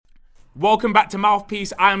Welcome back to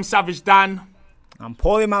Mouthpiece. I am Savage Dan. I'm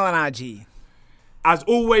Paulie Malignaggi. As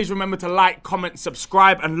always, remember to like, comment,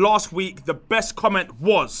 subscribe. And last week, the best comment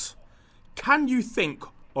was, can you think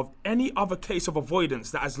of any other case of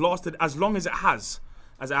avoidance that has lasted as long as it has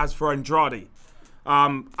for Andrade?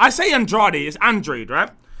 I say Andrade, it's Andrade,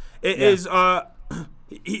 right? It is.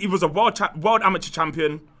 He was a world amateur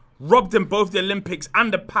champion, robbed in both the Olympics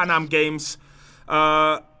and the Pan Am Games,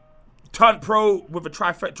 turned pro with a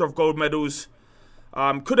trifecta of gold medals,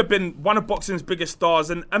 could have been one of boxing's biggest stars,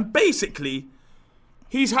 and basically,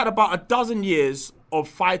 he's had about a dozen years of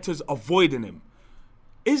fighters avoiding him.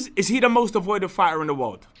 Is he the most avoided fighter in the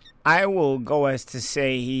world? I will go as to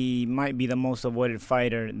say he might be the most avoided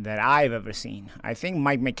fighter that I've ever seen. I think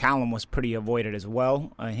Mike McCallum was pretty avoided as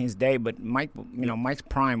well in his day, but Mike's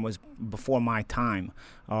prime was before my time.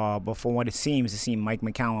 Before what it seems, Mike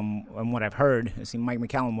McCallum, and what I've heard, Mike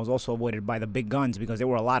McCallum was also avoided by the big guns because there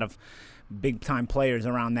were a lot of big-time players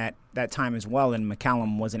around that time as well, and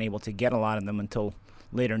McCallum wasn't able to get a lot of them until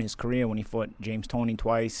later in his career when he fought James Toney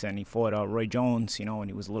twice and he fought Roy Jones, when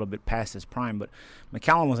he was a little bit past his prime. But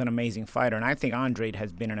McCallum was an amazing fighter, and I think Andrade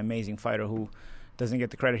has been an amazing fighter who doesn't get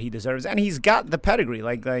the credit he deserves. And he's got the pedigree,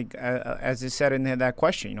 as is said in that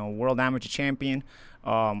question, world amateur champion,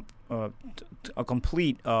 a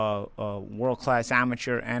complete world-class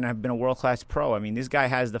amateur, and have been a world-class pro. I mean, this guy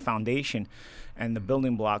has the foundation and the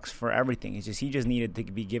building blocks for everything. He just needed to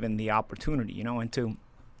be given the opportunity, and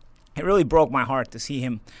it really broke my heart to see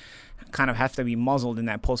him kind of have to be muzzled in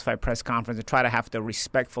that post-fight press conference and try to have to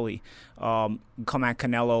respectfully come at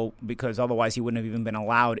Canelo, because otherwise he wouldn't have even been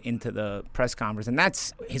allowed into the press conference. And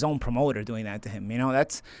that's his own promoter doing that to him.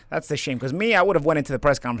 That's the shame. Because me, I would have went into the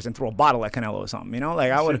press conference and threw a bottle at Canelo or something.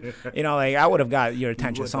 I would, I would have got your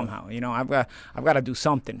attention somehow. I've got to do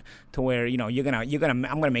something to where I'm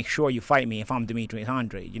gonna make sure you fight me if I'm Demetrius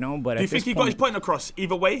Andrade. But do you think he got his point across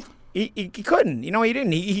either way? He couldn't. He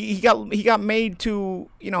didn't. He got made to.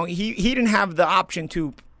 He didn't have the option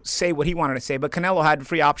to say what he wanted to say, but Canelo had the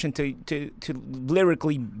free option to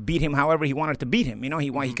lyrically beat him however he wanted to beat him.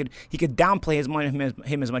 He could downplay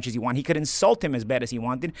him as much as he wanted. He could insult him as bad as he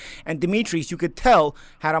wanted. And Demetrius, you could tell,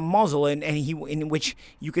 had a muzzle in which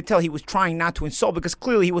you could tell he was trying not to insult, because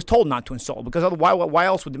clearly he was told not to insult. Because otherwise, why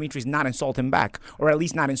else would Demetrius not insult him back, or at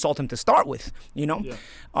least not insult him to start with?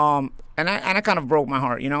 And I kind of broke my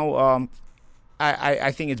heart.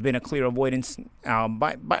 I think it's been a clear avoidance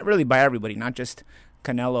by everybody, not just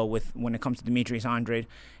Canelo when it comes to Demetrius Andrade.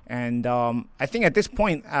 And I think at this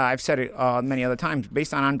point, I've said it many other times,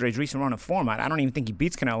 based on Andrade's recent run of form, I don't even think he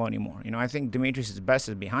beats Canelo anymore. I think Demetrius' best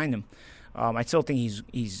is behind him. I still think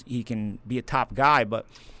he can be a top guy, but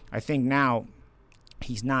I think now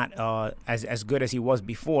he's not as good as he was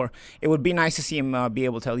before. It would be nice to see him be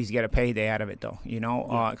able to at least get a payday out of it, though,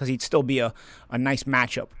 because he'd still be a nice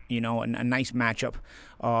matchup, a nice matchup,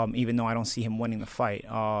 even though I don't see him winning the fight.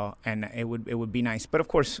 And it would be nice. But, of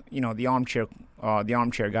course, the armchair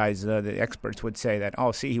guys, the experts would say that,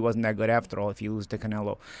 he wasn't that good after all if you lose to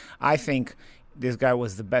Canelo. I think this guy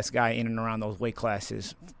was the best guy in and around those weight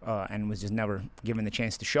classes and was just never given the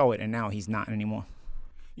chance to show it, and now he's not anymore.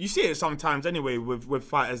 You see it sometimes anyway with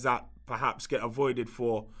fighters that perhaps get avoided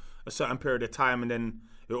for a certain period of time, and then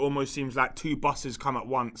it almost seems like two buses come at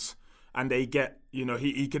once, and they get,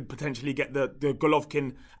 he could potentially get the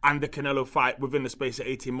Golovkin and the Canelo fight within the space of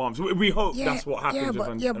 18 months. We hope that's what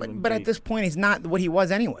happens. But at this point, he's not what he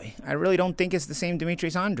was anyway. I really don't think it's the same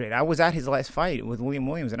Demetrius Andrade. I was at his last fight with William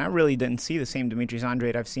Williams, and I really didn't see the same Demetrius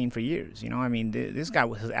Andrade I've seen for years. This guy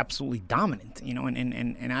was absolutely dominant,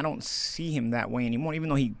 and I don't see him that way anymore. Even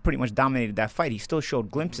though he pretty much dominated that fight, he still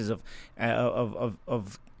showed glimpses of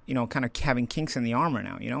kind of having kinks in the armor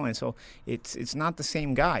now, and so it's not the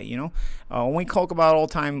same guy, When we talk about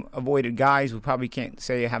all-time avoided guys, we probably can't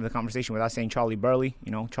have the conversation without saying Charlie Burley.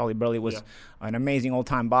 Charlie Burley was an amazing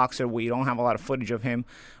old-time boxer. We don't have a lot of footage of him,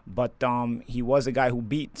 but he was a guy who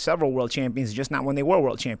beat several world champions, just not when they were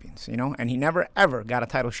world champions, and he never, ever got a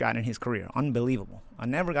title shot in his career. Unbelievable. I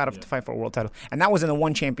never got to fight for a world title, and that was in the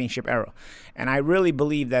one championship era. And I really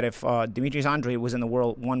believe that if Demetrius Andrade was in the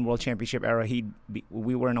one world championship era,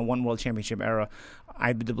 we were in a one world championship era,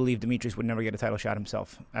 I believe Demetrius would never get a title shot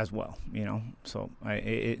himself as well, So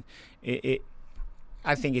I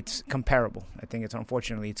think it's comparable. I think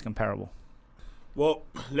unfortunately it's comparable. Well,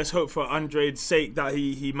 let's hope for Andrade's sake that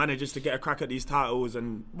he manages to get a crack at these titles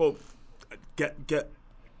and get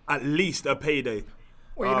at least a payday.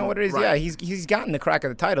 Well, you know what it is? Right. Yeah, he's gotten the crack at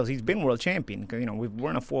the titles. He's been world champion. Because, we're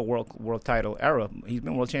in a 4 world title era. He's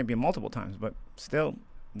been world champion multiple times, but still,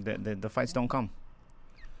 the fights don't come.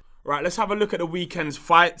 Right, let's have a look at the weekend's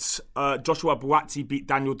fights. Joshua Buatsi beat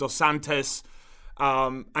Daniel Dos Santos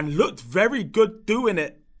and looked very good doing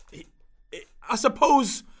it. I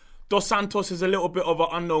suppose Dos Santos is a little bit of an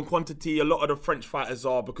unknown quantity. A lot of the French fighters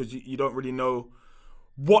are, because you don't really know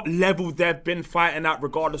what level they've been fighting at,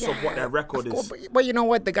 regardless of what their record is. But you know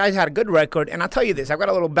what? The guy's had a good record. And I'll tell you this. I've got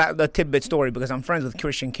a little tidbit story because I'm friends with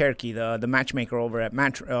Christian Kerki, the matchmaker over at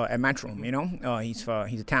Matchroom. You know, he's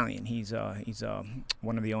Italian. He's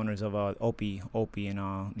one of the owners of Opie and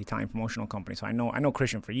the Italian promotional company. So I know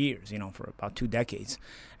Christian for years. You know, for about 2 decades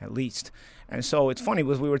at least. And so it's funny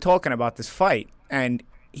because we were talking about this fight, and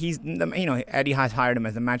Eddie has hired him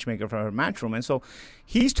as the matchmaker for Matchroom, and so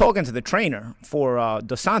he's talking to the trainer for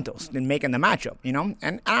Dos Santos and making the matchup, you know.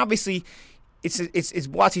 And obviously, it's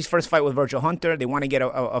Buatsi's first fight with Virgil Hunter. They want to get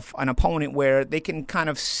an opponent where they can kind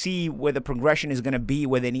of see where the progression is going to be,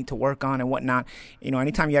 where they need to work on and whatnot. You know,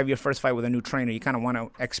 anytime you have your first fight with a new trainer, you kind of want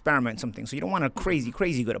to experiment something. So you don't want a crazy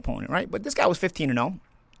good opponent, right? But this guy was 15-0.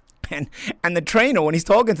 And the trainer, when he's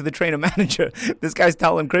talking to the trainer manager, this guy's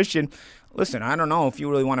telling Christian, listen, I don't know if you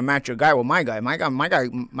really want to match your guy with my guy. My guy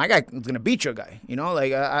is gonna beat your guy. You know,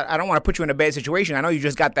 like I don't want to put you in a bad situation. I know you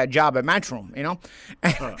just got that job at Matchroom. You know,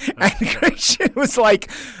 and Christian was like,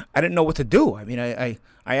 I didn't know what to do. I mean,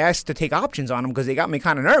 I asked to take options on him because they got me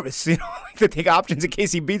kind of nervous, you know, to take options in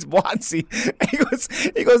case he beats Buatsi.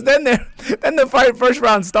 He goes. Then the fight first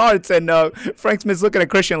round starts, and Frank Smith's looking at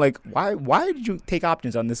Christian like, why did you take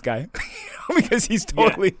options on this guy? Because he's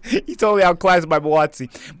totally outclassed by Buatsi.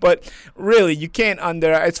 But really, you can't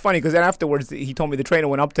It's funny because then afterwards he told me the trainer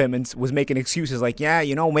went up to him and was making excuses like, yeah,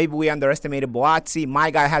 you know, maybe we underestimated Buatsi.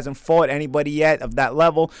 My guy hasn't fought anybody yet of that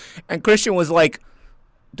level, and Christian was like,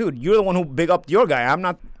 dude, you're the one who big upped your guy.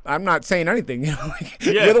 I'm not saying anything. You know, like,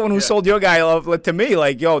 you're the one who sold your guy to me.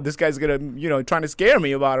 Like, yo, this guy's gonna, you know, trying to scare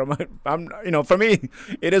me about him. I'm, you know, for me,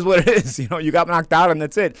 it is what it is. You know, you got knocked out and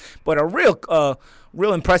that's it. But a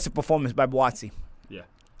real impressive performance by Buatsi. Yeah,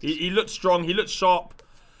 he looked strong. He looked sharp,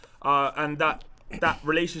 and that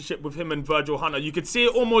relationship with him and Virgil Hunter, you could see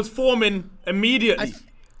it almost forming immediately.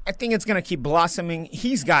 I think it's going to keep blossoming.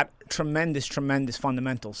 He's got tremendous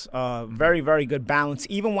fundamentals. Very, very good balance.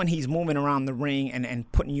 Even when he's moving around the ring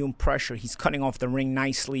and putting you in pressure, he's cutting off the ring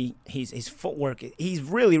nicely. His footwork, he's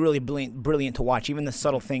really brilliant to watch. Even the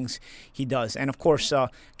subtle things he does. And, of course,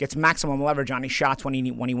 gets maximum leverage on his shots when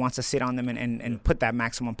he wants to sit on them and put that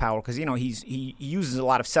maximum power. Because, you know, he uses a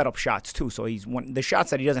lot of setup shots, too. So the shots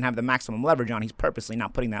that he doesn't have the maximum leverage on, he's purposely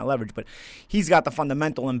not putting that leverage. But he's got the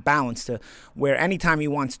fundamental imbalance to where anytime he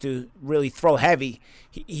wants to really throw heavy,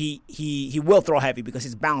 he will throw heavy because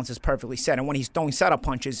his balance is perfectly set. And when he's throwing setup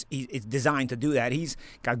punches, it's designed to do that. He's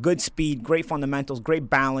got good speed, great fundamentals, great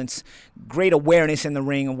balance, great awareness in the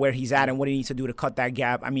ring of where he's at and what he needs to do to cut that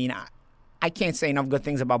gap. I mean, I can't say enough good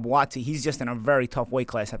things about Buatsi. He's just in a very tough weight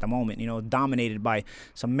class at the moment, you know, dominated by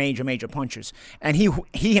some major punchers. And he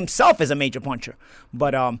himself is a major puncher.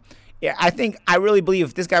 But yeah, I really believe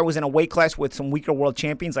if this guy was in a weight class with some weaker world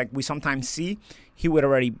champions like we sometimes see, he would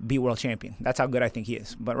already be world champion. That's how good I think he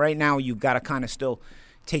is. But right now, you've got to kind of still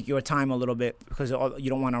take your time a little bit because you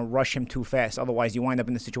don't want to rush him too fast. Otherwise, you wind up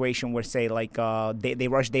in the situation where, say, like they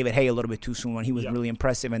rushed David Haye a little bit too soon when he was really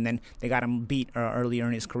impressive, and then they got him beat earlier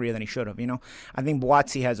in his career than he should have. You know, I think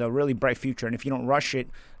Buatsi has a really bright future, and if you don't rush it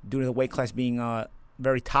due to the weight class being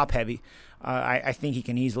very top heavy, I think he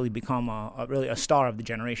can easily become really a star of the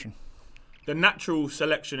generation. The natural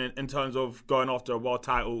selection in terms of going after a world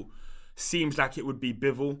title seems like it would be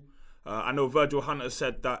Bivol. I know Virgil Hunter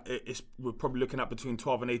said that we're probably looking at between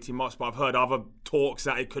 12 and 18 months, but I've heard other talks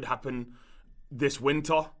that it could happen this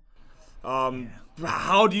winter.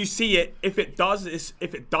 How do you see it if it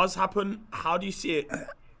does happen? How do you see it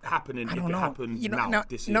happening if it happens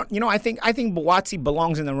this year? I think Buatsi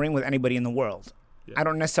belongs in the ring with anybody in the world. Yeah. I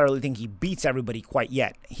don't necessarily think he beats everybody quite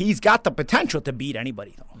yet. He's got the potential to beat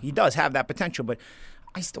anybody, though. He does have that potential, but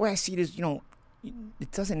the way I see it is, you know,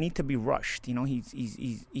 it doesn't need to be rushed. You know, he's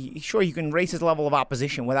sure you can raise his level of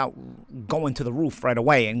opposition without going to the roof right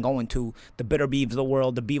away and going to the Bitter Beeves of the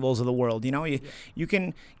world, the Beebles of the world. You know, you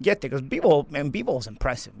can get there because Beebles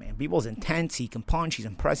impressive, man. Beebles intense. He can punch. He's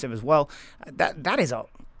impressive as well.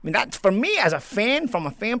 That for me as a fan, from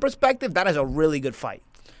a fan perspective, that is a really good fight.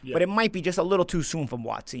 Yeah. But it might be just a little too soon for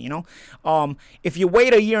Buatsi, you know? If you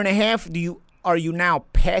wait a year and a half, are you now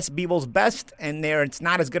past Beeble's best and it's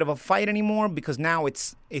not as good of a fight anymore because now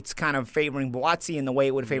it's kind of favoring Buatsi in the way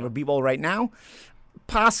it would favor Beeble right now?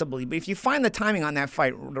 Possibly. But if you find the timing on that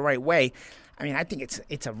fight the right way, I mean, I think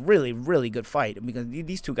it's a really, really good fight because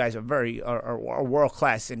these two guys are world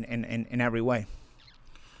class in every way.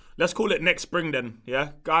 Let's call it next spring then,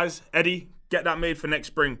 yeah? Guys, Eddie, get that made for next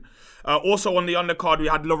spring. Also on the undercard, we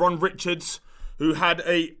had Leron Richards, who had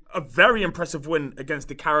a very impressive win against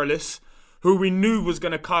the Carolis, who we knew was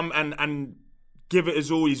going to come and give it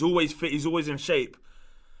his all. He's always fit, he's always in shape.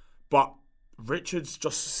 But Richards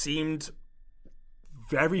just seemed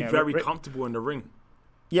very comfortable in the ring.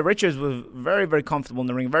 Yeah, Richards was very, very comfortable in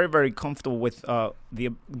the ring. Very, very comfortable with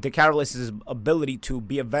the Carolis' ability to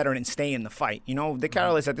be a veteran and stay in the fight. You know, the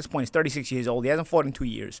Carolis at this point is 36 years old. He hasn't fought in 2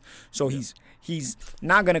 years. So he's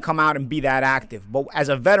not going to come out and be that active. But as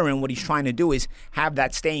a veteran, what he's trying to do is have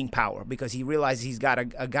that staying power because he realizes he's got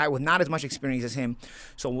a guy with not as much experience as him.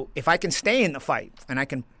 So if I can stay in the fight and I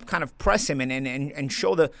can kind of press him and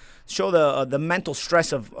show the mental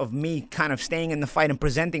stress of me kind of staying in the fight and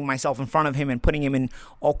presenting myself in front of him and putting him in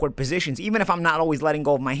awkward positions, even if I'm not always letting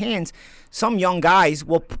go of my hands, some young guys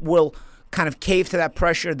will kind of cave to that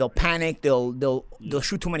pressure. They'll panic. They'll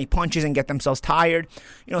shoot too many punches and get themselves tired.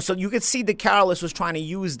 You know, so you could see the Carolis was trying to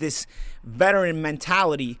use this veteran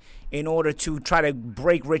mentality in order to try to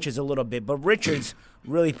break Richards a little bit. But Richards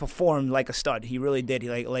really performed like a stud. He really did. He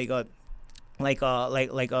like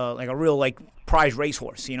a real prize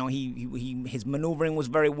racehorse. You know, his maneuvering was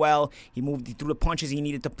very well. He threw the punches he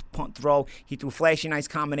needed to throw. He threw flashy, nice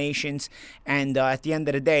combinations, and at the end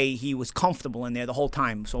of the day, he was comfortable in there the whole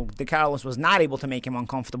time. So De Carolis was not able to make him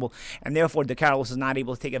uncomfortable, and therefore De Carolis was not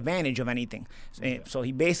able to take advantage of anything. So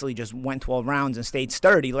he basically just went 12 rounds and stayed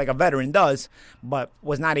sturdy like a veteran does, but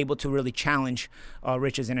was not able to really challenge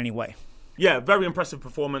Richards in any way. Yeah, very impressive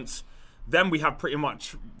performance. Then we have pretty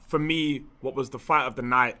much, for me, what was the fight of the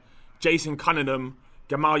night. Jason Cunningham,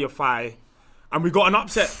 Gamal Yafai, and we got an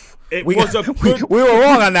upset. We were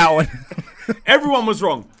wrong on that one. Everyone was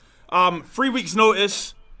wrong. 3 weeks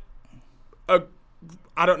notice. I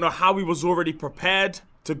don't know how he was already prepared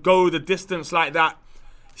to go the distance like that.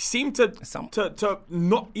 Seemed to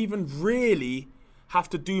not even really have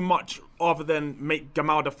to do much other than make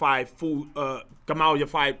Gamal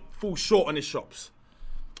Yafai fall short on his shots.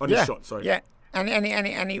 Yeah.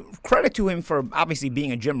 And he credit to him for obviously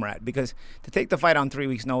being a gym rat, because to take the fight on 3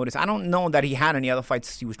 weeks' notice, I don't know that he had any other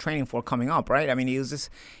fights he was training for coming up, right? I mean, he just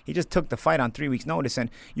took the fight on 3 weeks' notice, and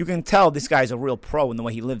you can tell this guy's a real pro in the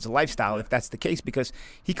way he lives a lifestyle, if that's the case, because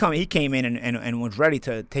he came in and was ready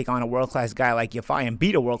to take on a world-class guy like Yafai and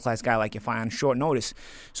beat a world-class guy like Yafai on short notice.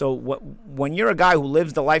 So when you're a guy who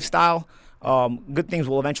lives the lifestyle, good things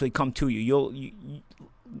will eventually come to you.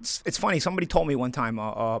 It's funny. Somebody told me one time,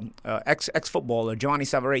 ex-footballer Giovanni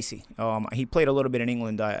Savarese. He played a little bit in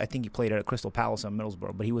England. I think he played at Crystal Palace in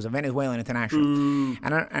Middlesbrough, but he was a Venezuelan international.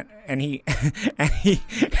 And he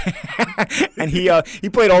he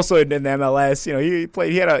played also in the MLS. You know,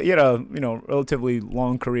 he had a relatively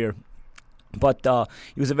long career. But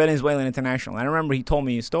he was a Venezuelan international. And I remember he told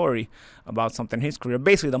me a story about something in his career.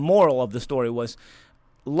 Basically, the moral of the story was,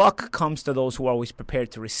 luck comes to those who are always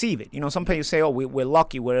prepared to receive it. You know, some people say, "Oh, we're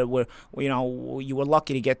lucky. You were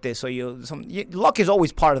lucky to get this." So luck is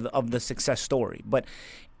always part of the success story, but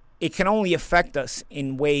it can only affect us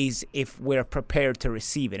in ways if we're prepared to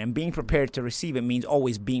receive it. And being prepared to receive it means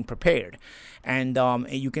always being prepared. And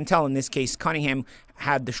you can tell in this case, Cunningham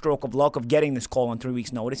had the stroke of luck of getting this call on 3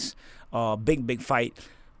 weeks' notice. Big fight.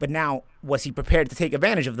 But now, was he prepared to take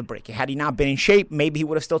advantage of the break? Had he not been in shape, maybe he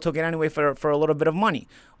would have still took it anyway for a little bit of money.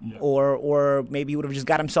 Yeah. Or maybe he would have just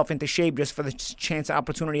got himself into shape just for the chance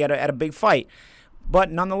opportunity at a big fight. But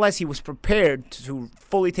nonetheless, he was prepared to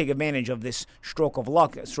fully take advantage of this stroke of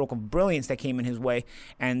luck, a stroke of brilliance that came in his way,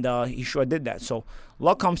 and he sure did that. So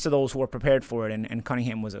luck comes to those who are prepared for it, and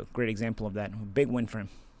Cunningham was a great example of that. A big win for him.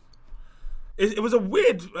 It was a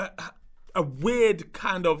weird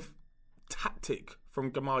kind of tactic from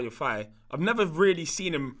Gamal Yafai. I've never really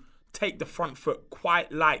seen him take the front foot quite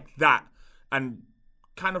like that and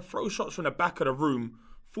kind of throw shots from the back of the room,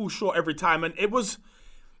 full short every time. And it was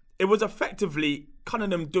effectively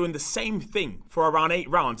Cunningham doing the same thing for around 8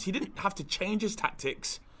 rounds. He didn't have to change his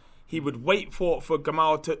tactics. He would wait for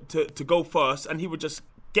Gamal to go first, and he would just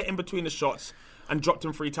get in between the shots and dropped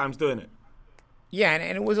him 3 times doing it. Yeah,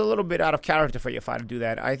 and it was a little bit out of character for Yafai to do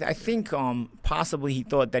that. I think possibly he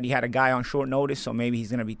thought that he had a guy on short notice, so maybe he's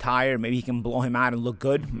going to be tired. Maybe he can blow him out and look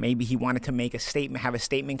good. Maybe he wanted to make a statement, have a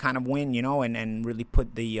statement kind of win, and really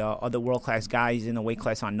put the other world-class guys in the weight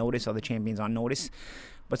class on notice, other champions on notice.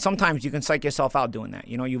 But sometimes you can psych yourself out doing that.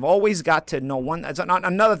 You know, you've always got to know one.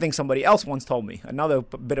 Another thing somebody else once told me, another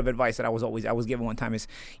bit of advice that I was given one time is,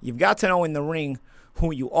 you've got to know in the ring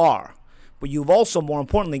who you are. But you've also, more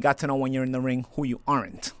importantly, got to know when you're in the ring who you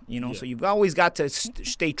aren't. You know, So you've always got to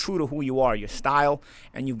stay true to who you are, your style,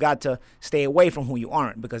 and you've got to stay away from who you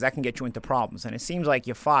aren't, because that can get you into problems. And it seems like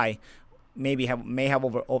Yafai may have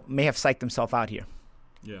psyched himself out here.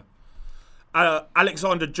 Yeah.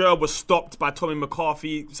 Alexander Jur was stopped by Tommy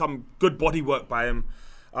McCarthy. Some good body work by him.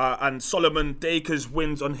 And Solomon Dakers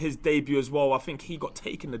wins on his debut as well. I think he got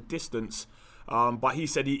taken the distance. But he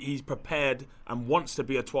said he's prepared and wants to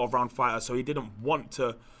be a 12-round fighter. So he didn't want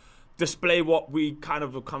to display what we kind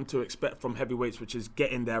of have come to expect from heavyweights, which is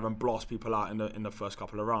get in there and blast people out in the first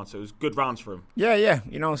couple of rounds. So it was good rounds for him. Yeah.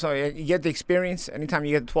 So you get the experience. Anytime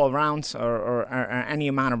you get 12 rounds or any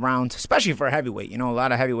amount of rounds, especially for a heavyweight. A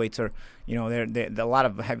lot of heavyweights are, a lot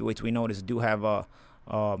of heavyweights we notice do have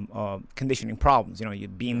conditioning problems. You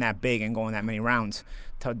being that big and going that many rounds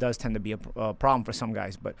does tend to be a problem for some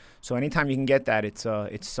guys. But so anytime you can get that, it's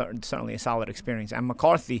certainly a solid experience. And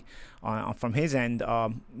McCarthy, from his end,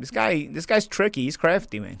 this guy's tricky. He's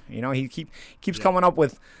crafty, man. He keeps coming up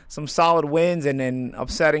with some solid wins and then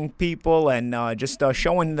upsetting people and just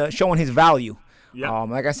showing his value. Yeah.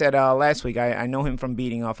 Like I said last week, I know him from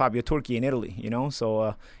beating Fabio Turchi in Italy.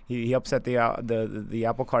 So he upset the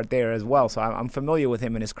apple cart there as well. So I'm familiar with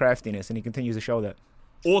him and his craftiness, and he continues to show that.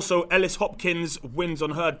 Also, Ellis Hopkins wins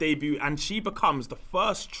on her debut, and she becomes the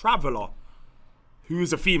first traveller, who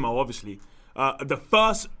is a female, obviously, the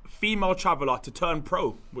first female traveller to turn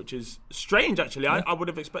pro, which is strange, actually. I would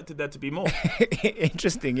have expected there to be more.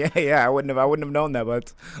 Interesting, yeah. I wouldn't have known that,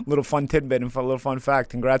 but a little fun tidbit and a little fun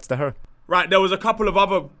fact. Congrats to her. Right, there was a couple of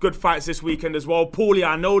other good fights this weekend as well. Paulie,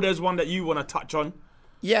 I know there's one that you want to touch on.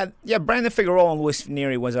 Yeah. Brandon Figueroa and Luis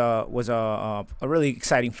Neri was a really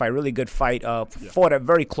exciting fight, really good fight. Fought at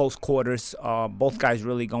very close quarters. Both guys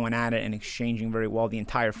really going at it and exchanging very well the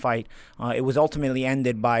entire fight. It was ultimately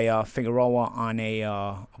ended by Figueroa on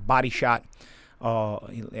a body shot.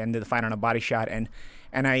 He ended the fight on a body shot, and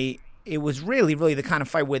it was really, really the kind of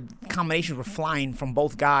fight where combinations were flying from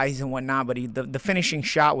both guys and whatnot, but the finishing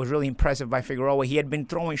shot was really impressive by Figueroa. He had been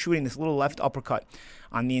shooting this little left uppercut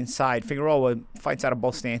on the inside. Figueroa fights out of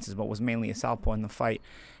both stances, but was mainly a southpaw in the fight,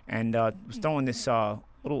 and was throwing this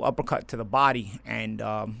little uppercut to the body, and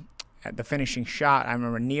at the finishing shot, I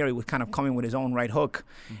remember Neri was kind of coming with his own right hook,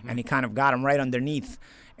 and he kind of got him right underneath.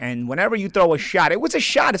 And whenever you throw a shot, it was a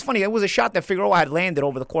shot. It's funny. It was a shot that Figueroa had landed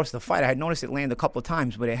over the course of the fight. I had noticed it land a couple of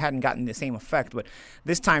times, but it hadn't gotten the same effect. But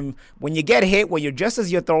this time, when you get hit, when you're just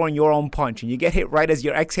as you're throwing your own punch, and you get hit right as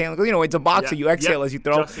you're exhaling, it's a boxer. You exhale as you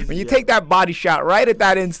throw. When you take that body shot right at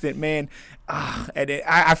that instant, man,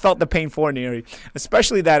 I felt the pain for Neri,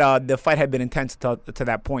 especially that the fight had been intense to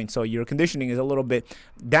that point. So your conditioning is a little bit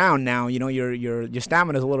down now. Your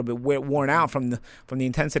stamina is a little bit worn out from the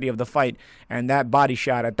intensity of the fight, and that body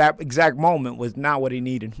shot at that exact moment was not what he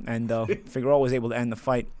needed. And Figueroa was able to end the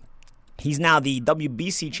fight. He's now the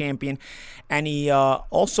WBC champion, and he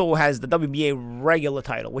also has the WBA regular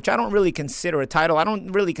title, which I don't really consider a title. I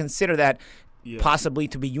don't really consider that possibly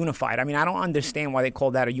to be unified. I mean, I don't understand why they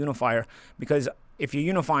call that a unifier, because if you're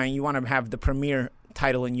unifying, you want to have the premier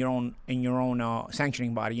title in your own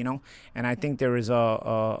sanctioning body, And I think there is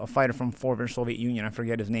a fighter from former Soviet Union, I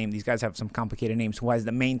forget his name. These guys have some complicated names, who has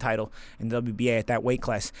the main title in the WBA at that weight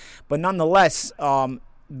class. But nonetheless,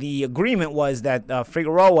 the agreement was that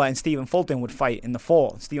Figueroa and Stephen Fulton would fight in the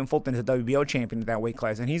fall. Stephen Fulton is a WBO champion at that weight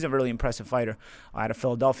class, and he's a really impressive fiter out of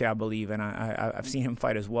Philadelphia, I believe, and I've seen him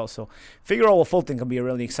fight as well. So Figueroa-Fulton can be a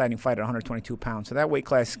really exciting fight at 122 pounds. So that weight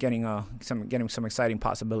class is getting some exciting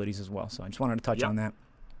possibilities as well. So I just wanted to touch on that.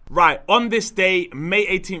 Right, on this day, May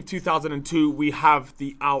 18th, 2002, we have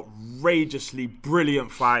the outrageously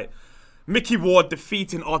brilliant fight. Mickey Ward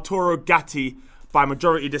defeating Arturo Gatti by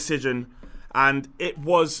majority decision. And it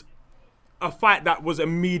was a fight that was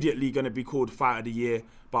immediately going to be called Fight of the Year.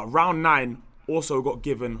 But round 9 also got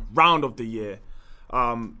given Round of the Year.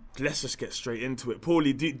 Let's just get straight into it.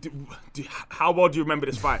 Paulie, how well do you remember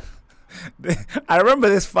this fight? I remember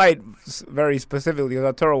this fight very specifically because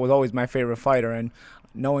Arturo was always my favorite fighter. And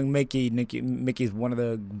knowing Mickey's one of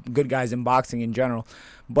the good guys in boxing in general.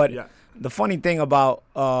 But the funny thing about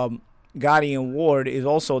Gotti and Ward is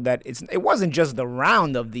also that it wasn't just the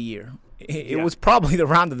round of the year. It was probably the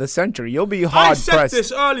round of the century. You'll be hard pressed. I said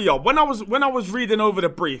this earlier when I was reading over the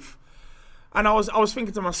brief, and I was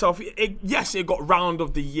thinking to myself, yes, it got round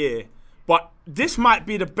of the year, but this might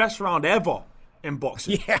be the best round ever in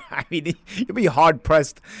boxing. Yeah, I mean, you'll be hard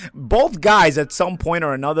pressed. Both guys at some point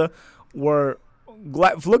or another were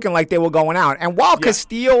looking like they were going out. And while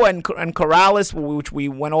Castillo and Corrales, which we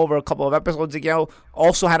went over a couple of episodes ago,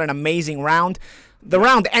 also had an amazing round, the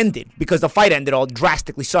round ended because the fight ended all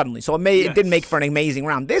drastically suddenly. So it didn't make for an amazing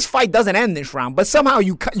round. This fight doesn't end this round, but somehow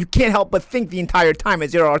you can't help but think the entire time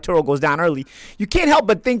as Arturo goes down early, you can't help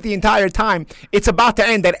but think the entire time it's about to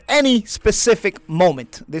end at any specific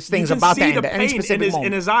moment. This thing's about to end at any specific moment.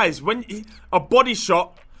 In his eyes. When a body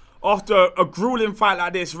shot after a grueling fight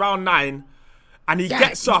like this, round 9, and he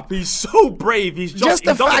gets up, he's so brave. He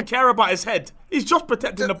doesn't care about his head. He's just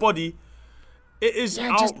protecting the body. It is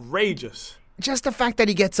outrageous. Just the fact that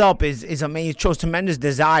he gets up is amazing. It shows tremendous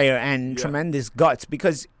desire and tremendous guts.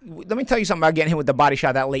 Because let me tell you something about getting hit with the body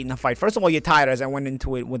shot that late in the fight. First of all, you're tired, as I went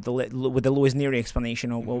into it with the Luis Nery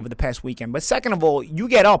explanation over the past weekend. But second of all, you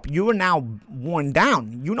get up, you are now worn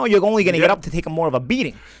down. You know you're only going to get up to take more of a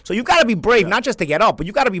beating. So you got to be brave, not just to get up, but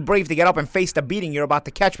you got to be brave to get up and face the beating you're about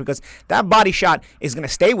to catch, because that body shot is going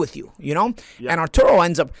to stay with you. You know, and Arturo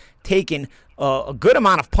ends up taking a good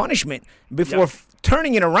amount of punishment before.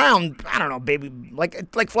 Turning it around, I don't know, baby, like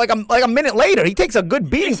a minute later, he takes a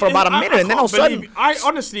good beating for about a minute, and then all of a sudden, I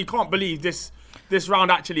honestly can't believe this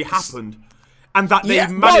round actually happened, and that they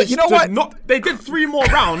managed to they did 3 more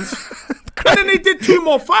rounds, and then they did 2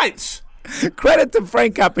 more fights. Credit to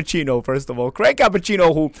Frank Cappuccino, first of all. Frank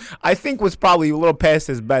Cappuccino, who I think was probably a little past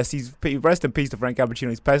his best. Rest in peace to Frank Cappuccino.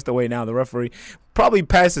 He's passed away now, the referee. Probably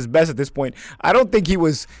past his best at this point. I don't think he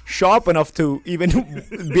was sharp enough to even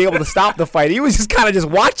be able to stop the fight. He was just kind of just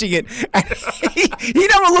watching it. And he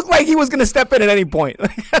never looked like he was going to step in at any point.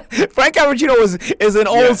 Frank Cappuccino is an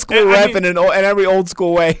old school ref in every old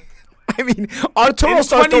school way. I mean, Arturo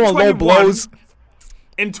starts throwing low blows.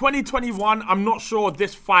 In 2021, I'm not sure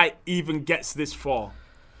this fight even gets this far.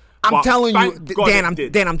 I'm telling you,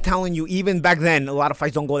 Dan, I'm telling you, even back then, a lot of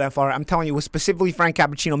fights don't go that far. I'm telling you, specifically Frank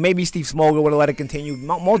Cappuccino, maybe Steve Smoger would have let it continue.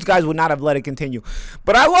 Most guys would not have let it continue.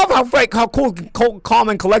 But I love how cool, calm,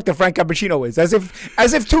 and collected Frank Cappuccino is. As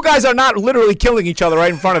if 2 guys are not literally killing each other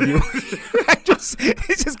right in front of you.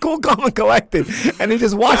 He's just cool, calm, and collected, and he's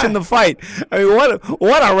just watching the fight. I mean,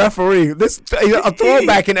 what a referee! This a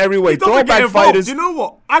throwback in every way. Throwback fighters. You know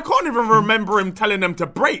what? I can't even remember him telling them to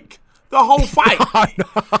break the whole fight.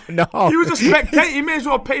 No. He was a spectator. He may as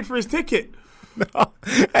well have paid for his ticket. No.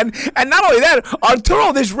 And not only that,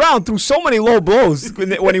 Arturo this round threw so many low blows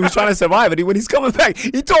when he was trying to survive it. When he's coming back,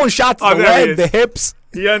 he throwing shots to the leg, the hips.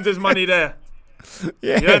 He earned his money there.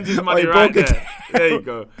 Yeah. He earned his money right there. There you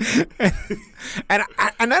go. And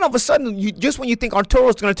then all of a sudden, just when you think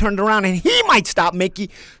Arturo's going to turn it around and he might stop Mickey,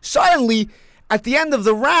 suddenly at the end of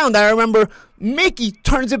the round, I remember Mickey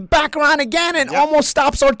turns it back around again and almost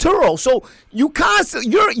stops Arturo. So you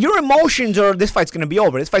constantly, your emotions are, this fight's going to be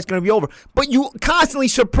over. This fight's going to be over. But you constantly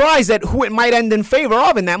surprised at who it might end in favor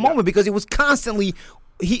of in that moment, because it was constantly.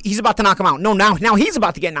 He's about to knock him out. No, now he's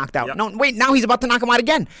about to get knocked out. Yep. No, wait, now he's about to knock him out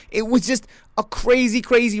again. It was just a crazy,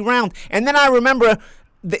 crazy round. And then I remember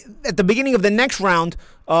at the beginning of the next round,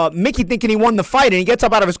 Mickey thinking he won the fight, and he gets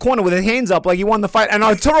up out of his corner with his hands up like he won the fight, and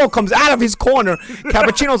Arturo comes out of his corner.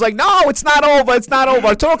 Cappuccino's like, no, it's not over, it's not over.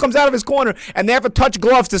 Arturo comes out of his corner, and they have to touch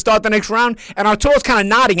gloves to start the next round, and Arturo's kind of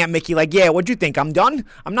nodding at Mickey like, yeah, what'd you think? I'm done?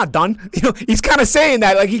 I'm not done. You know, he's kind of saying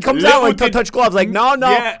that. Like, he comes out like, touch gloves, like, no,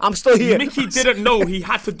 I'm still here. Mickey didn't know he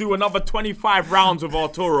had to do another 25 rounds with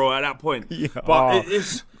Arturo at that point. Yeah. But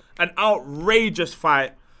it's an outrageous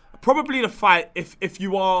fight. Probably the fight, if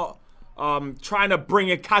you are trying to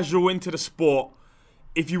bring a casual into the sport,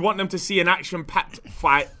 if you want them to see an action-packed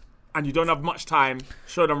fight and you don't have much time,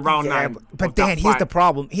 show them round 9. But Dan, here's the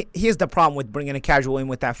problem. Here's the problem with bringing a casual in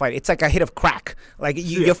with that fight. It's like a hit of crack. Like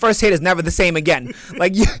your first hit is never the same again.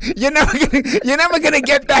 Like you're never gonna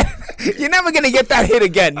get that. You're never gonna get that hit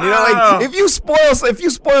again. You know, like if you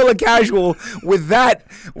spoil a casual with that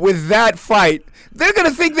fight, they're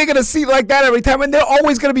gonna think they're gonna see like that every time, and they're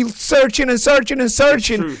always gonna be searching for the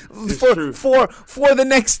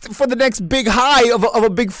next big high of a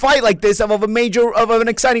big fight like this, of an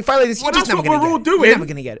exciting fight like this. Well, that's what we're all doing. You're never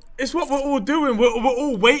gonna get it. It's what we're all doing. We're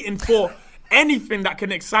all waiting for anything that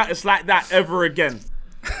can excite us like that ever again.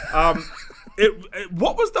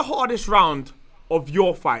 What was the hardest round of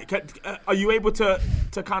your fight? Are you able to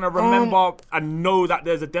kind of remember and know that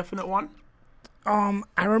there's a definite one?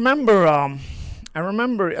 I remember.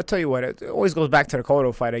 I'll tell you what. It always goes back to the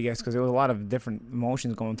Cotto fight, I guess, because there was a lot of different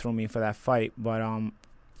emotions going through me for that fight. But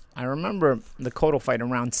I remember the Cotto fight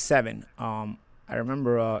in round 7. I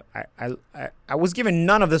remember I was given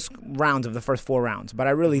none of the rounds of the first 4 rounds, but I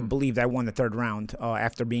really believed I won the 3rd round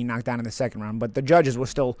after being knocked down in the 2nd round. But the judges were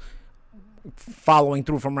still following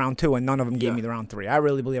through from round 2, and none of them gave me the round 3. I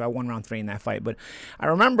really believe I won round 3 in that fight. But I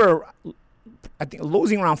remember I think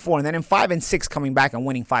losing round 4, and then in 5 and 6 coming back and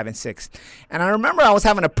winning 5 and 6. And I remember I was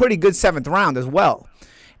having a pretty good 7th round as well.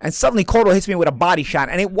 And suddenly Cotto hits me with a body shot.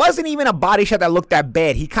 And it wasn't even a body shot that looked that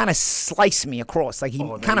bad. He kind of sliced me across. Like, he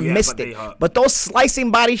kind of missed it. But those slicing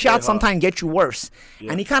body shots sometimes get you worse. Yeah.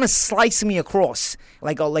 And he kind of sliced me across.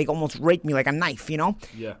 Like almost raked me like a knife, you know?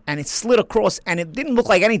 Yeah. And it slid across. And it didn't look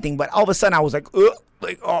like anything. But all of a sudden, I was like, oh,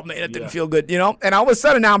 man, that didn't feel good, you know? And all of a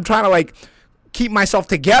sudden, now I'm trying to, like, keep myself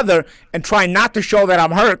together and try not to show that I'm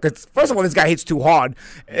hurt. Because, first of all, this guy hits too hard.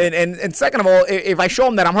 And second of all, if I show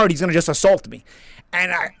him that I'm hurt, he's going to just assault me.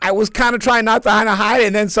 And I was kind of trying not to hide it,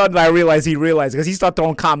 and then suddenly I realized he realized, because he started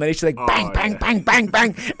throwing combinations like bang, bang, bang, bang,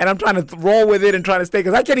 bang, and I'm trying to roll with it and trying to stay,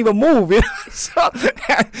 because I can't even move. You know? So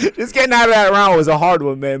just getting out of that round was a hard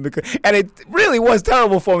one, man. And it really was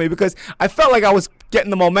terrible for me, because I felt like I was getting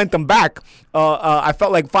the momentum back. I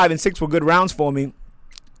felt like 5 and 6 were good rounds for me.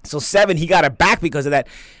 So 7, he got it back because of that.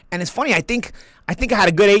 And it's funny, I think I had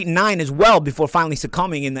a good 8 and 9 as well before finally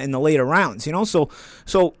succumbing in the later rounds, you know? So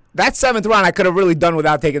that 7th round I could have really done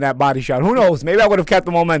without taking that body shot. Who knows? Maybe I would have kept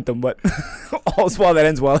the momentum, but all's well that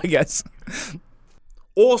ends well, I guess.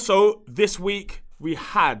 Also, this week we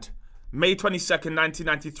had May 22nd,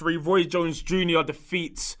 1993, Roy Jones Jr.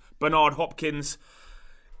 defeats Bernard Hopkins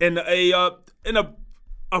in a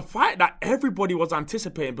fight that everybody was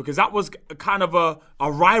anticipating, because that was kind of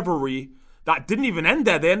a rivalry that didn't even end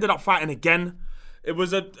there. They ended up fighting again. It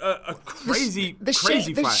was a crazy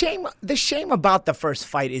fight. The shame about the first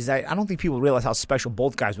fight is that I don't think people realize how special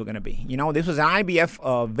both guys were going to be. You know, this was an IBF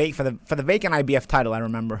for the vacant IBF title, I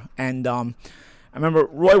remember. And I remember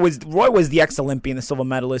Roy was the ex-Olympian, the silver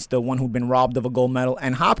medalist, the one who'd been robbed of a gold medal,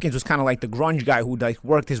 and Hopkins was kind of like the grunge guy who like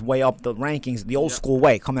worked his way up the rankings the old school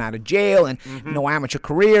way, coming out of jail and amateur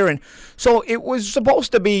career, and so it was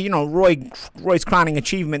supposed to be Roy's crowning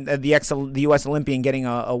achievement, the U.S. Olympian getting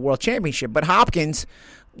a world championship, but Hopkins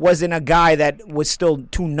wasn't a guy that was still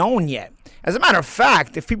too known yet. As a matter of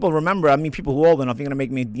fact, if people remember, I mean, people who are old enough, I'm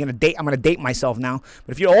going to date myself now.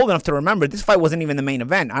 But if you're old enough to remember, this fight wasn't even the main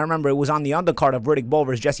event. I remember it was on the undercard of Riddick Bowe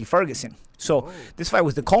versus Jesse Ferguson. So this fight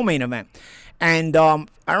was the co-main event. And I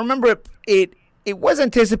remember it was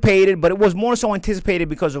anticipated, but it was more so anticipated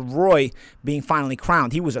because of Roy being finally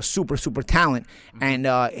crowned. He was a super, super talent. And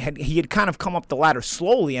he had kind of come up the ladder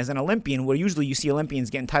slowly as an Olympian, where usually you see Olympians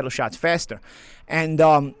getting title shots faster.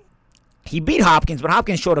 And he beat Hopkins, but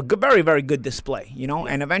Hopkins showed a very, very good display, you know,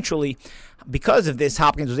 and eventually, because of this,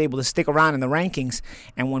 Hopkins was able to stick around in the rankings,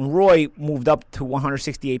 and when Roy moved up to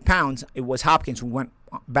 168 pounds, it was Hopkins who went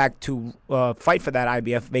back to fight for that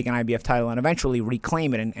vacant IBF title and eventually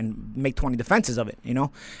reclaim it and make 20 defenses of it, you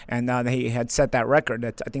know, and he had set that record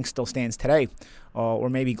that I think still stands today. Or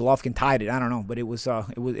maybe Golovkin tied it. I don't know, but it was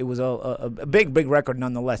a big record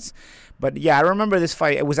nonetheless. But yeah, I remember this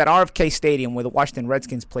fight. It was at RFK Stadium where the Washington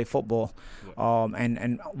Redskins play football,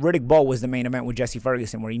 and Riddick Bowe was the main event with Jesse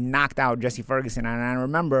Ferguson, where he knocked out Jesse Ferguson. And I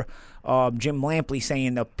remember Jim Lampley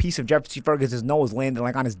saying a piece of Jesse Ferguson's nose landed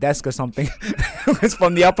like on his desk or something. It was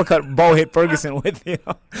from the uppercut Bowe hit Ferguson with, you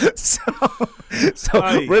know. So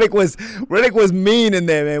Riddick was mean in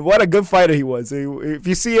there, man. What a good fighter he was.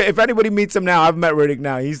 If anybody meets him now, I've met Riddick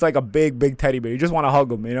now. He's like a big teddy bear. You just want to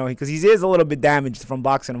hug him, you know, because he is a little bit damaged from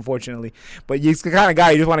boxing, unfortunately. But he's the kind of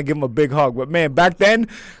guy you just want to give him a big hug. But man, back then,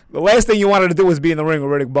 the last thing you wanted to do was be in the ring with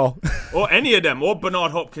Riddick Bowe. Or any of them, or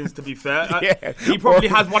Bernard Hopkins, to be fair. He probably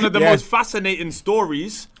has one of the most fascinating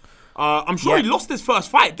stories. I'm sure he lost his first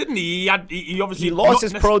fight, didn't he? He obviously lost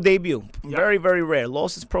his pro debut. Yeah. Very, very rare.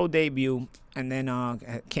 Lost his pro debut and then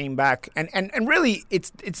came back. And really,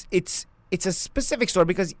 it's a specific story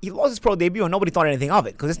because he lost his pro debut and nobody thought anything of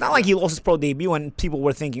it. Because it's not like he lost his pro debut and people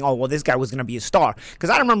were thinking, oh, well, this guy was going to be a star. Because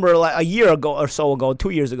I remember like a year ago or so ago,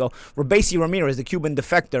 2 years ago, Robesi Ramirez, the Cuban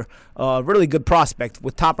defector, really good prospect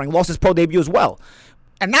with Top Rank, lost his pro debut as well.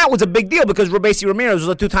 And that was a big deal because Robesi Ramirez was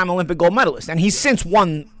a 2-time Olympic gold medalist. And he's since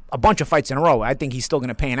won a bunch of fights in a row. I think he's still going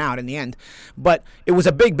to pan out in the end. But it was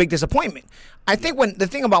a big disappointment. I think the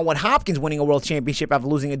thing about what Hopkins winning a world championship after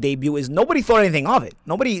losing a debut is nobody thought anything of it.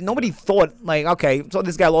 Nobody thought, like, okay, so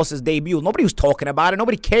this guy lost his debut. Nobody was talking about it.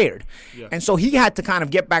 Nobody cared. Yeah. And so he had to kind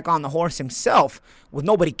of get back on the horse himself with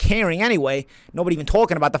nobody caring anyway, nobody even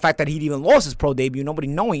talking about the fact that he'd even lost his pro debut, nobody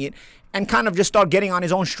knowing it, and kind of just start getting on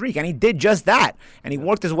his own streak. And he did just that. And he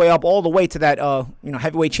worked his way up all the way to that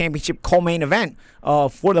heavyweight championship co-main event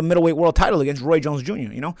for the middleweight world title against Roy Jones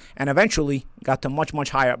Jr., and eventually got to much, much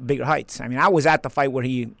higher, bigger heights. I mean, I was at the fight where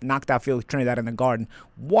he knocked out Felix Trinidad in the Garden.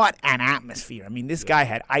 What an atmosphere. I mean, this guy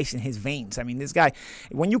had ice in his veins. I mean, this guy,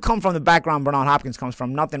 when you come from the background Bernard Hopkins comes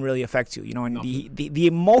from, nothing really affects you, and the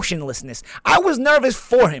emotionlessness. I was nervous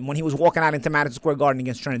for him when he was walking out into Madison Square Garden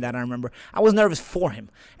against Trinidad, I remember. I was nervous for him.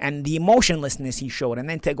 And the emotionlessness he showed, and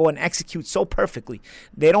then to go and execute so perfectly.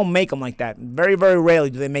 They don't make them like that. Very, very rarely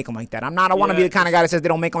do they make them like that. I don't want to be the kind of guy that says they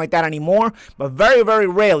don't make them like that anymore, but very, very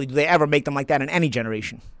rarely do they ever make them like that in any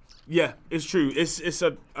generation. Yeah, it's true. It's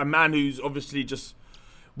a man who's obviously just...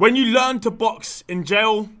 When you learn to box in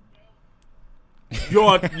jail,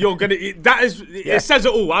 you're gonna... It says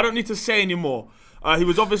it all. I don't need to say anymore. He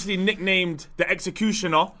was obviously nicknamed the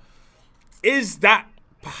Executioner. Is that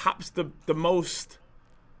perhaps the most...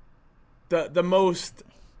 The most...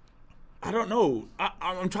 I don't know.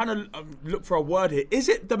 I'm trying to look for a word here. Is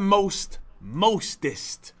it the mostest?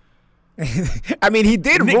 I mean, he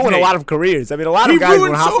did ruin a lot of careers. I mean, a lot of guys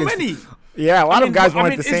ruined so many. Yeah, a lot of guys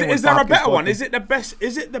wanted the same. Is there a better one? Is it the best?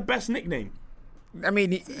 Is it the best nickname? I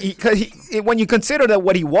mean, when you consider that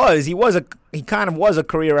what he kind of was a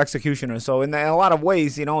career executioner. So in a lot of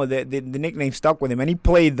ways, the nickname stuck with him, and he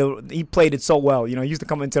played it so well. He used to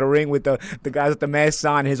come into the ring with the guys with the masks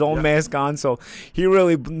on, his own mask on. So he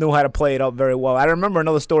really knew how to play it up very well. I remember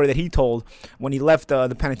another story that he told when he left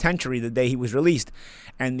the penitentiary the day he was released,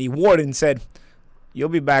 and the warden said, "You'll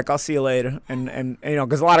be back. I'll see you later." And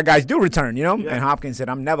because a lot of guys do return, Yeah. And Hopkins said,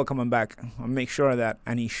 "I'm never coming back. I'll make sure of that."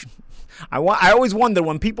 And I always wonder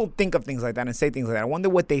when people think of things like that and say things like that. I wonder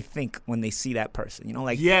what they think when they see that person.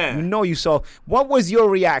 You saw. What was your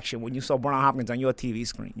reaction when you saw Bernard Hopkins on your TV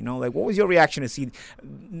screen? What was your reaction to see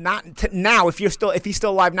now if he's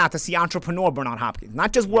still alive now, to see entrepreneur Bernard Hopkins,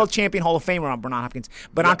 not just world champion Hall of Famer Bernard Hopkins,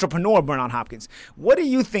 but entrepreneur Bernard Hopkins. What are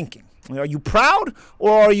you thinking? Are you proud,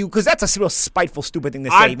 or are you? Because that's a real spiteful, stupid thing to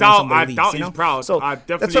say. I doubt he's proud. So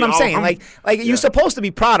that's what I'm saying. You're supposed to be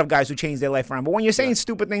proud of guys who change their life around. But when you're saying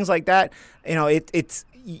stupid things like that,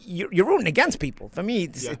 you're rooting against people. For me,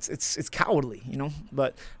 it's cowardly.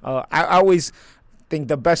 But I always think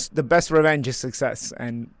the best revenge is success,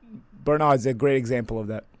 and Bernard's a great example of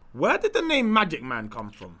that. Where did the name Magic Man come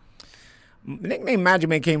from? The nickname Magic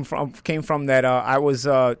Man came from that I was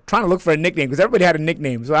trying to look for a nickname because everybody had a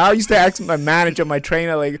nickname. So I used to ask my manager, my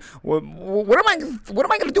trainer, what am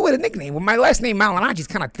I going to do with a nickname? Well, my last name Malignaggi is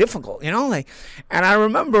kind of difficult, And I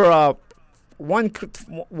remember one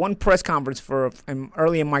press conference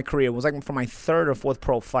early in my career. It was like for my third or fourth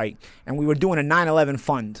pro fight, and we were doing a 9/11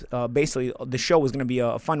 fund. Basically, the show was going to be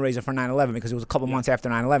a fundraiser for 9/11 because it was a couple months after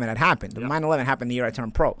 9/11 had happened. 9/11 happened the year I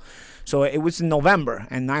turned pro, so it was in November,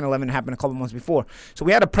 and 9/11 happened a couple months before. So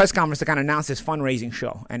we had a press conference to kind of announce this fundraising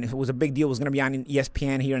show, and it was a big deal. It was going to be on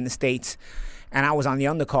ESPN here in the States, and I was on the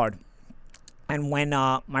undercard. And when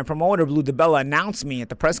my promoter, Blue DeBella, announced me at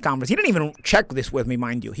the press conference, he didn't even check this with me,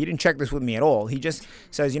 mind you. He didn't check this with me at all. He just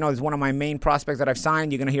says, it's one of my main prospects that I've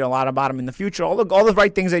signed. You're going to hear a lot about him in the future. All the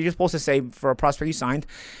right things that you're supposed to say for a prospect you signed.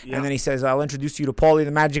 Yeah. And then he says, I'll introduce you to Paulie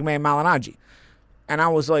the Magic Man Malignaggi. And I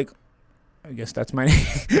was like, I guess that's my name.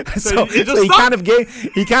 so he kind of gave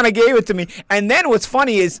it to me. And then what's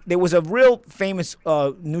funny is there was a real famous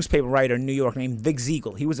newspaper writer in New York named Vic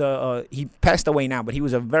Ziegel. He was he passed away now, but he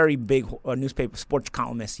was a very big newspaper sports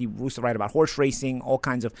columnist. He used to write about horse racing, all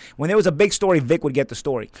kinds of. When there was a big story, Vic would get the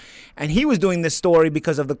story, and he was doing this story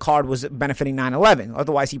because of the card was benefiting 9/11.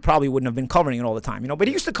 Otherwise, he probably wouldn't have been covering it all the time, But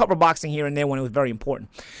he used to cover boxing here and there when it was very important.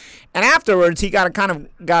 And afterwards, he got a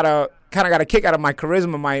kick out of my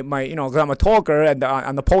charisma, my because I'm a talker and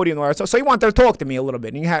on the podium. So he wanted to talk to me a little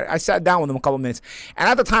bit. And I sat down with him a couple of minutes. And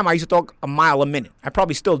at the time, I used to talk a mile a minute. I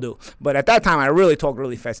probably still do. But at that time, I really talked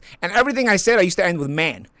really fast. And everything I said, I used to end with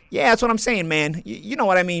man. Yeah, that's what I'm saying, man. You know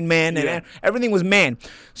what I mean, man. And everything was man.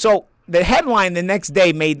 So the headline the next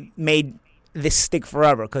day made this stick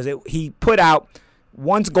forever because he put out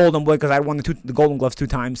once Golden Boy, because I won the Golden Gloves 2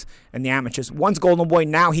 times in the amateurs. Once Golden Boy,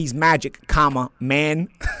 now he's Magic, man.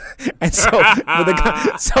 And so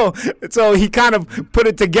he kind of put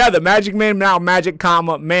it together. Magic Man, now Magic,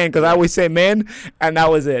 man, because I always say man, and that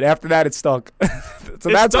was it. After that, it stuck. So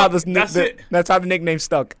that's how the nickname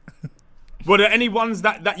stuck. Were there any ones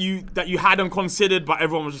that you hadn't considered, but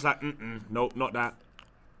everyone was just like, nope, not that?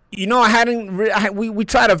 I hadn't. We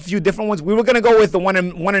tried a few different ones. We were gonna go with the one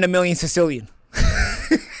in a million Sicilian.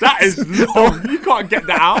 That is long. You can't get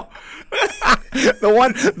that out.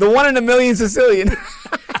 the one in a million Sicilian.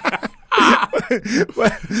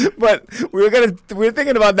 but we were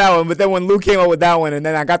thinking about that one. But then when Lou came up with that one, and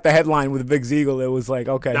then I got the headline with Vic Ziegel, it was like,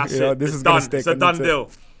 okay, this is gonna stick. It's a done deal.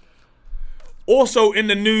 Also in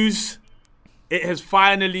the news, It has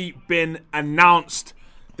finally been announced.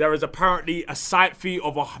 There is apparently a site fee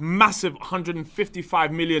of a massive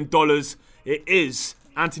 $155 million. It is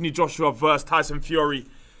Anthony Joshua versus Tyson Fury.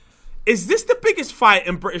 Is this the biggest fight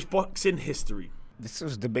in British boxing history? This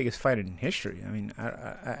was the biggest fight in history. I mean,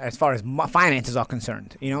 as far as finances are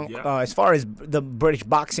concerned, as far as the British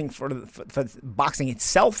boxing for boxing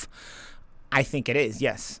itself, I think it is.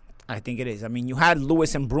 Yes, I think it is. I mean, you had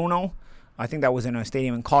Lewis and Bruno. I think that was in a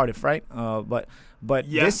stadium in Cardiff, right? But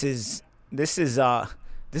yeah. This is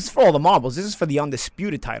for all the marbles. This is for the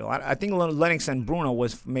undisputed title. I think Lennox and Bruno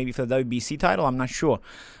was maybe for the WBC title. I'm not sure,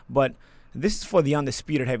 but this is for the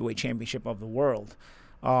undisputed heavyweight championship of the world.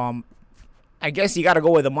 I guess you got to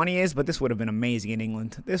go where the money is, but this would have been amazing in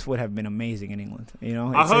England.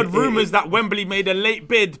 I heard rumors that Wembley made a late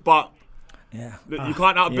bid, but yeah, you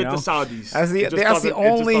can't outbid the Saudis. That's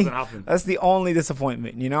the only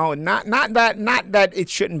disappointment. Not that it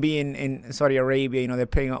shouldn't be in Saudi Arabia. They're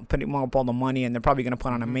putting up all the money, and they're probably going to put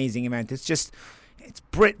on an amazing event. It's just it's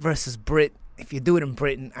Brit versus Brit. If you do it in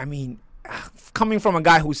Britain, I mean, coming from a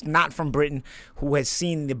guy who's not from Britain, who has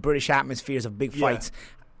seen the British atmospheres of big fights.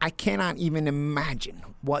 I cannot even imagine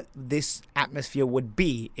what this atmosphere would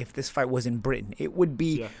be if this fight was in Britain. It would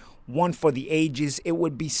be one for the ages. It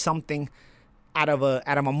would be something out of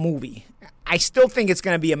a movie. I still think it's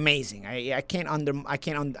going to be amazing. I can't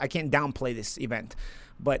downplay this event.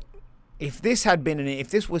 But if this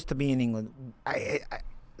was to be in England, I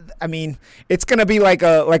mean, it's going to be like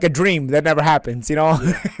a dream that never happens, to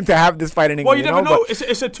have this fight in England. Well, you never know.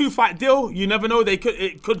 It's a 2-fight deal. You never know.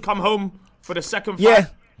 It could come home for the second fight.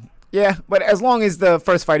 Yeah, but as long as the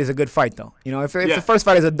first fight is a good fight, though. If the first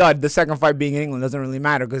fight is a dud, the second fight being in England doesn't really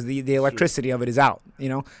matter because the electricity of it is out.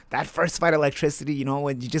 That first fight electricity,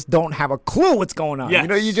 when you just don't have a clue what's going on.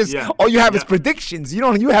 Yes. All you have is predictions.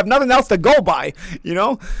 You have nothing else to go by.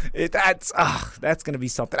 That's going to be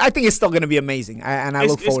something. I think it's still going to be amazing, and I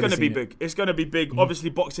look forward to seeing it. It's going to be big.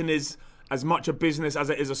 Obviously, boxing is as much a business as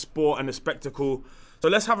it is a sport and a spectacle. So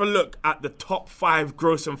let's have a look at the top 5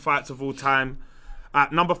 grossing fights of all time.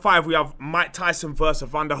 At number 5, we have Mike Tyson versus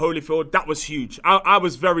Evander Holyfield. That was huge. I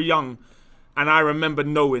was very young, and I remember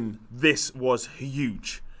knowing this was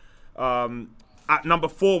huge. At number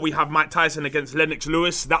 4, we have Mike Tyson against Lennox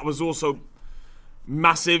Lewis. That was also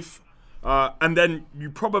massive. And then you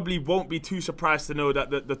probably won't be too surprised to know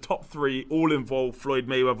that the top 3 all involve Floyd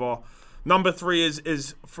Mayweather. Number 3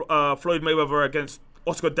 is Floyd Mayweather against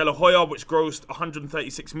Oscar De La Hoya, which grossed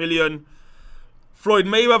 $136 million. Floyd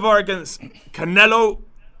Mayweather against Canelo,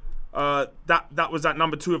 that was at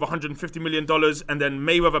number 2 of $150 million. And then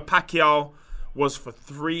Mayweather-Pacquiao was for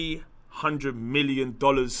 $300 million.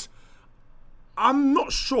 I'm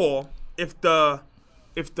not sure if the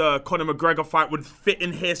Conor McGregor fight would fit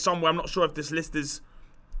in here somewhere. I'm not sure if this list is,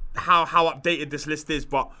 how updated this list is,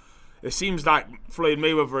 but it seems like Floyd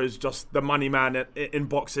Mayweather is just the money man in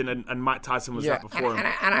boxing, and Mike Tyson was that before him.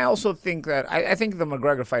 And I also think that I think the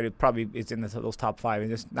McGregor fight is in those top 5. And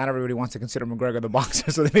just not everybody wants to consider McGregor the boxer,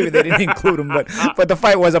 so maybe they didn't include him. But the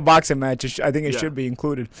fight was a boxing match. I think it should be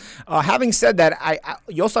included. Having said that,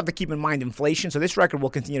 you also have to keep in mind inflation. So this record will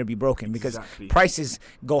continue to be broken because prices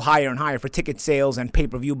go higher and higher for ticket sales and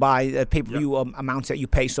pay-per-view amounts that you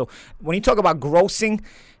pay. So when you talk about grossing,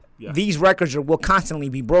 these records will constantly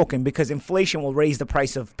be broken because inflation will raise the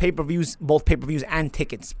price of pay-per-views, both pay-per-views and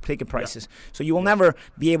ticket prices. So you will never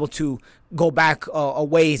be able to go back a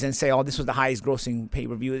ways and say, oh, this was the highest grossing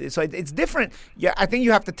pay-per-view. So it's different. Yeah, I think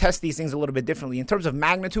you have to test these things a little bit differently. In terms of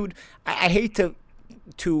magnitude, I hate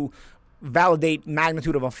to validate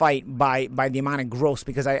magnitude of a fight by the amount of gross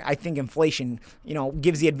because I think inflation,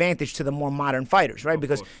 gives the advantage to the more modern fighters, right?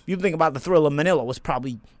 Because you think about the Thrill of Manila was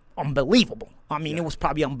probably unbelievable. I mean, it was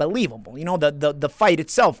probably unbelievable. The fight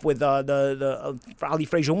itself with the Ali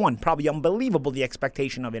Frazier won, probably unbelievable, the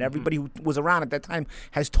expectation of it. Everybody who was around at that time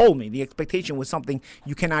has told me the expectation was something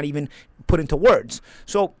you cannot even put into words.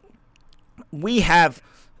 So we have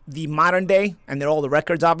the modern day, and they're all the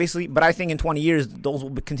records, obviously, but I think in 20 years, those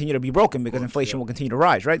will continue to be broken because inflation will continue to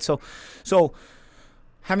rise, right? So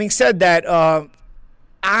having said that,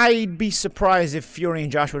 I'd be surprised if Fury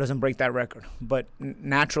and Joshua doesn't break that record. But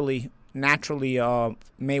naturally,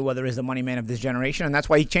 Mayweather is the money man of this generation, and that's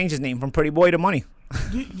why he changed his name from Pretty Boy to Money.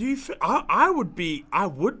 Do you I would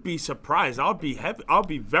be surprised. I'll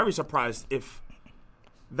be very surprised if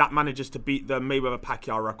that manages to beat the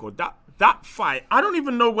Mayweather-Pacquiao record. That fight, I don't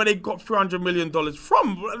even know where they got $300 million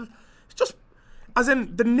from. It's just, as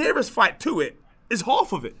in, the nearest fight to it is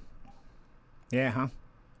half of it. Yeah, huh?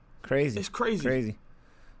 Crazy. It's crazy.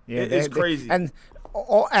 Yeah, it is crazy. And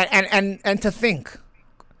to think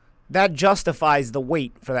that justifies the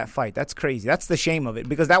wait for that fight. That's crazy. That's the shame of it,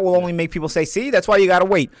 because that will only make people say, see, that's why you got to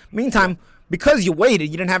wait. Meantime, because you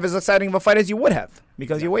waited, you didn't have as exciting of a fight as you would have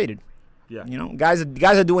because you waited. Yeah. You know, guys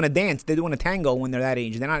are doing a dance. They're doing a tango when they're that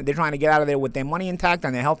age. They're trying to get out of there with their money intact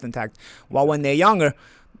and their health intact. While when they're younger,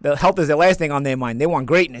 the health is the last thing on their mind. They want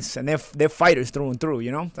greatness, and they're fighters through and through,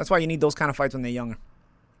 you know? That's why you need those kind of fights when they're younger.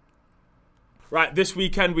 Right, this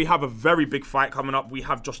weekend we have a very big fight coming up. We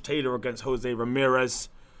have Josh Taylor against Jose Ramirez.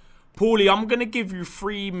 Paulie, I'm going to give you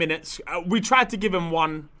 3 minutes. We tried to give him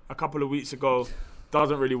one a couple of weeks ago.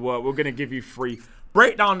 Doesn't really work. We're going to give you 3.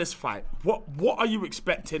 Break down this fight. What are you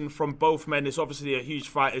expecting from both men? It's obviously a huge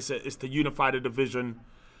fight. It's to unify the division.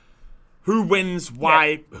 Who wins?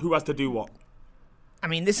 Why? Yeah. Who has to do what? I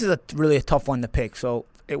mean, this is really a tough one to pick. So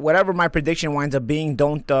whatever my prediction winds up being,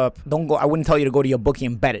 don't go. I wouldn't tell you to go to your bookie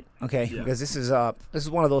and bet it, okay? Yeah. Because this is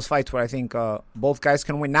one of those fights where I think both guys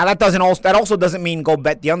can win. Now that also doesn't mean go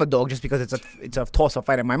bet the underdog just because it's a toss-up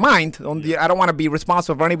fight in my mind. I don't want to be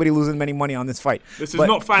responsible for anybody losing any money on this fight. This is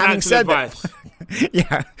not financial advice.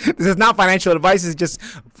 Yeah, this is not financial advice. It's just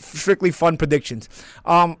strictly fun predictions.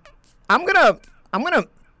 I'm gonna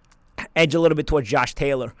edge a little bit towards Josh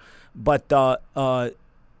Taylor, but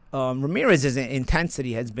Ramirez's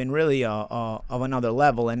intensity has been really of another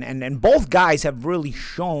level, and both guys have really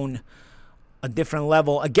shown a different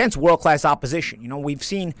level against world-class opposition. You know, we've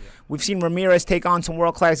seen Ramirez take on some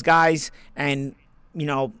world-class guys, and you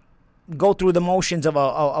know, go through the motions of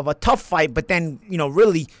a tough fight, but then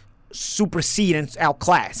really supersede and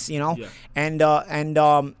outclass. You know,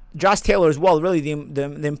 and Josh Taylor as well, really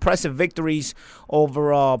the impressive victories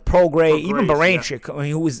over Prograis, even Baranchyk, I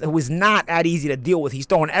mean, who was not that easy to deal with. He's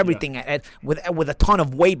throwing everything with a ton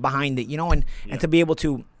of weight behind it, and to be able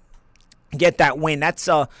to get that win, that's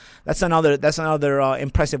another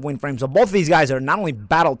impressive win for him. So both of these guys are not only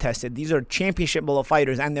battle tested; these are championship level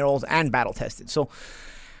fighters, and they're all battle tested. So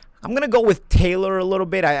I'm going to go with Taylor a little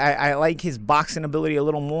bit. I like his boxing ability a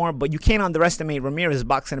little more, but you can't underestimate Ramirez's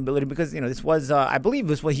boxing ability because, this was, I believe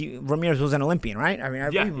Ramirez was an Olympian, right? I mean,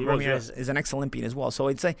 I believe Ramirez is an ex-Olympian as well. So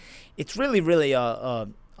it's really a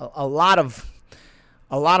lot of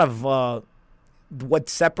what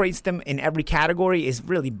separates them in every category is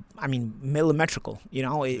really, millimetrical.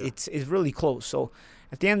 It's really close. So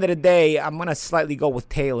at the end of the day, I'm going to slightly go with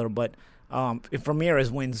Taylor, but if Ramirez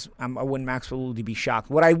wins, I wouldn't absolutely be shocked.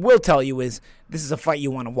 What I will tell you is this is a fight you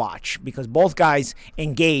want to watch because both guys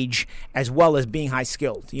engage as well as being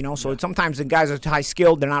high-skilled. So sometimes the guys are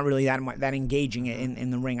high-skilled, they're not really that engaging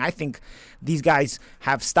in the ring. I think these guys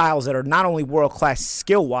have styles that are not only world-class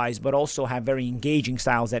skill-wise, but also have very engaging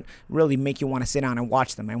styles that really make you want to sit down and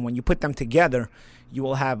watch them. And when you put them together, you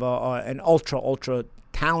will have an ultra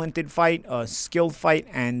talented fight, a skilled fight,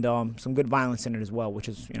 and some good violence in it as well, which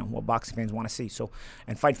is what boxing fans want to see. So,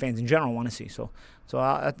 and fight fans in general want to see. So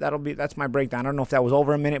that's my breakdown. I don't know if that was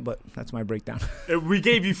over a minute, but that's my breakdown. We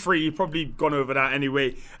gave you 3. You've probably gone over that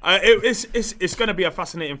anyway. It's going to be a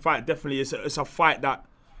fascinating fight. Definitely, it's a fight that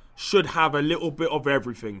should have a little bit of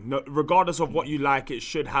everything. No, regardless of what you like, it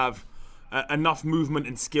should have enough movement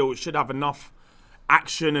and skill. It should have enough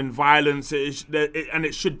action and violence, and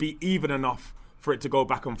it should be even enough for it to go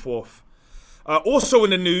back and forth. Also in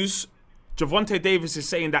the news, Gervonta Davis is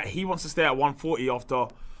saying that he wants to stay at 140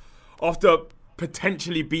 after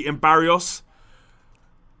potentially beating Barrios.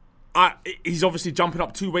 He's obviously jumping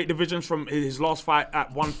up 2 weight divisions from his last fight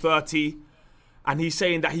at 130. And he's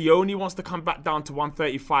saying that he only wants to come back down to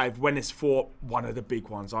 135 when it's for one of the big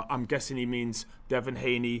ones. I'm guessing he means Devin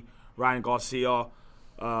Haney, Ryan Garcia,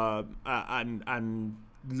 and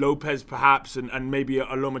Lopez perhaps, and maybe a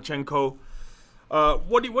Lomachenko.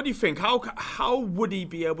 What do you think? How would he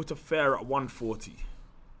be able to fare at 140?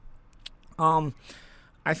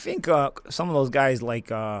 I think some of those guys like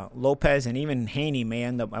Lopez and even Haney may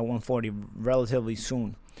end up at 140 relatively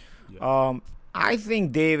soon. Yeah. I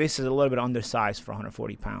think Davis is a little bit undersized for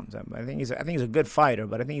 140 pounds. I think he's a good fighter,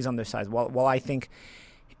 but I think he's undersized. While I think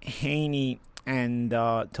Haney and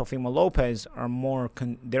Teofimo Lopez are more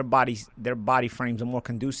their body frames are more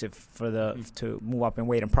conducive for to move up in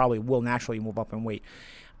weight and probably will naturally move up in weight.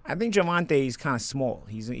 I think Gervonta is kind of small.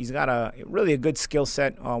 He's got a really good skill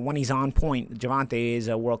set. When he's on point, Gervonta is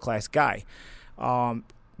a world-class guy.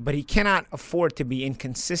 But he cannot afford to be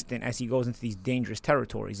inconsistent as he goes into these dangerous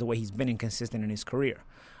territories, the way he's been inconsistent in his career.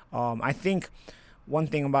 I think one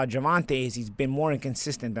thing about Gervonta is he's been more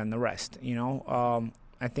inconsistent than the rest.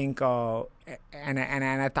 I think, and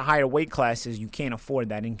at the higher weight classes, you can't afford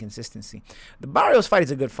that inconsistency. The Barrios fight is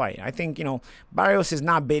a good fight. I think, Barrios has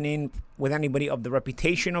not been in with anybody of the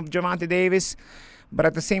reputation of Gervonta Davis, but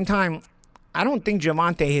at the same time, I don't think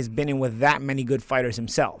Gervonta has been in with that many good fighters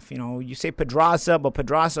himself. You say Pedraza, but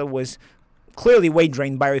Pedraza was clearly weight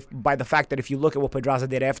drained by the fact that if you look at what Pedraza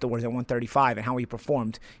did afterwards at 135 and how he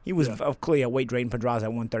performed, he was clearly a weight drained Pedraza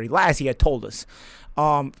at 130. Last he had told us.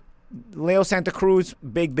 Leo Santa Cruz,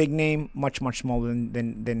 big name, much smaller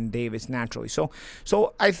than Davis naturally.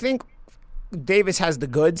 So I think Davis has the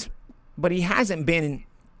goods, but he hasn't been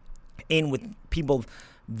in with people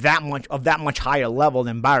that much higher level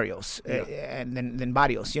than Barrios, than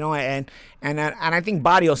Barrios, and I think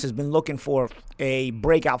Barrios has been looking for a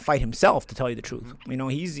breakout fight himself, to tell you the truth.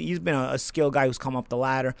 He's been a skilled guy who's come up the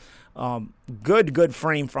ladder. Good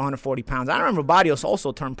frame for 140 pounds. I remember Barrios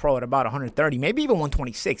also turned pro at about 130, maybe even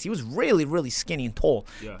 126. He was really skinny and tall.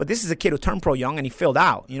 Yeah. But this is a kid who turned pro young and he filled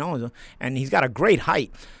out, and he's got a great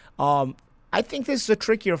height. I think this is a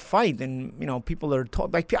trickier fight than people are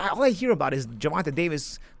talking. Like, all I hear about is Gervonta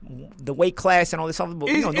Davis, the weight class, and all this stuff. But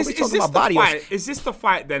nobody's talking about Barrios. Is this the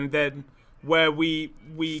fight then where we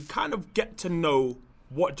kind of get to know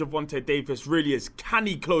what Gervonta Davis really is? Can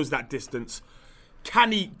he close that distance?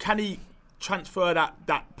 Can he transfer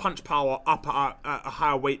that punch power up at a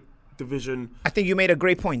higher weight division? I think you made a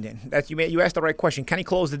great point then. You asked the right question. Can he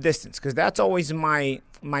close the distance? Because that's always my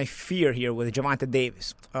fear here with Gervonta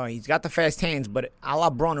Davis. He's got the fast hands, but a la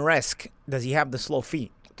Broner-esque, does he have the slow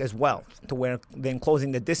feet as well, to where then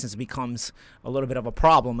closing the distance becomes a little bit of a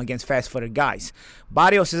problem against fast-footed guys.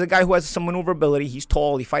 Barrios is a guy who has some maneuverability. He's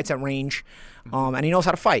tall. He fights at range, and he knows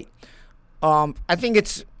how to fight. I think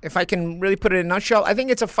if I can really put it in a nutshell, I think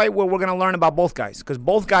it's a fight where we're going to learn about both guys, because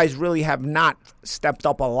both guys really have not stepped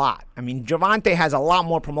up a lot. I mean, Gervonta has a lot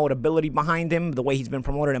more promotability behind him, the way he's been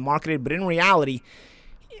promoted and marketed, but in reality,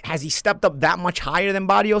 has he stepped up that much higher than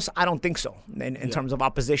Barrios? I don't think so in terms of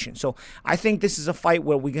opposition. So I think this is a fight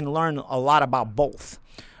where we can learn a lot about both,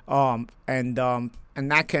 and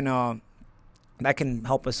that can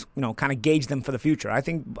help us, kind of gauge them for the future. I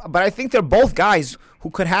think they're both guys who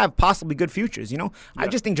could have possibly good futures. I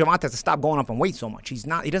just think Gervonta has to stop going up in weight so much. He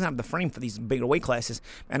doesn't have the frame for these bigger weight classes,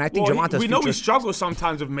 and I think Gervonta's we know he struggles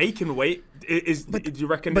sometimes with making weight. Do you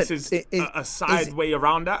reckon this is a side way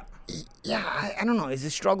around that? Yeah, I don't know. Is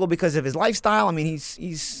it struggle because of his lifestyle? I mean,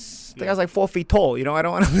 he's the guy's like 4 feet tall. I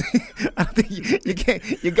don't think you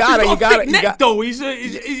can't. You gotta. Though he's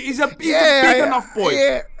a big enough boy.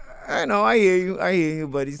 Yeah. I know, I hear you,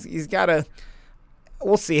 but he's got to.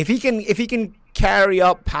 We'll see if he can carry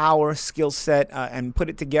up power, skill set, and put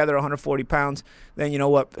it together. 140 pounds, then you know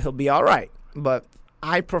what, he'll be all right. But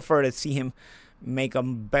I prefer to see him make a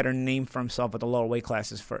better name for himself at the lower weight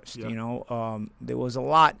classes first. Yeah. There's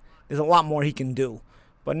a lot more he can do.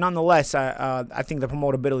 But nonetheless, I think the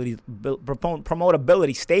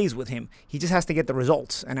promotability stays with him. He just has to get the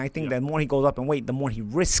results. And I think the more he goes up in weight, the more he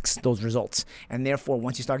risks those results. And therefore,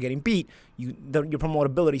 once you start getting beat, your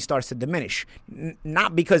promotability starts to diminish.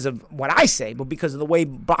 Not because of what I say, but because of the way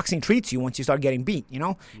boxing treats you once you start getting beat,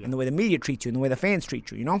 and the way the media treats you, and the way the fans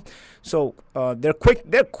treat you, So they're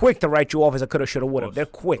quick to write you off as a coulda, shoulda, woulda. They're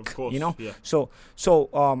quick, of course, Yeah. So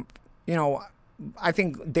I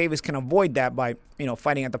think Davis can avoid that by,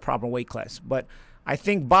 fighting at the proper weight class. But I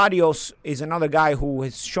think Barrios is another guy who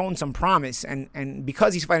has shown some promise, and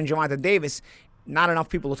because he's fighting Gervonta Davis, not enough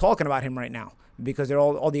people are talking about him right now because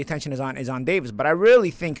all the attention is on Davis. But I really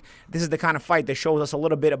think this is the kind of fight that shows us a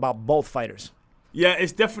little bit about both fighters. Yeah,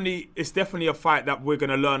 it's definitely a fight that we're going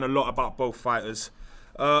to learn a lot about both fighters.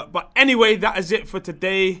 But anyway, that is it for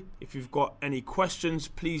today. If you've got any questions,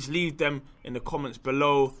 please leave them in the comments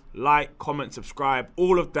below. Like, comment, subscribe,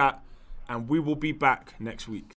 all of that. And we will be back next week.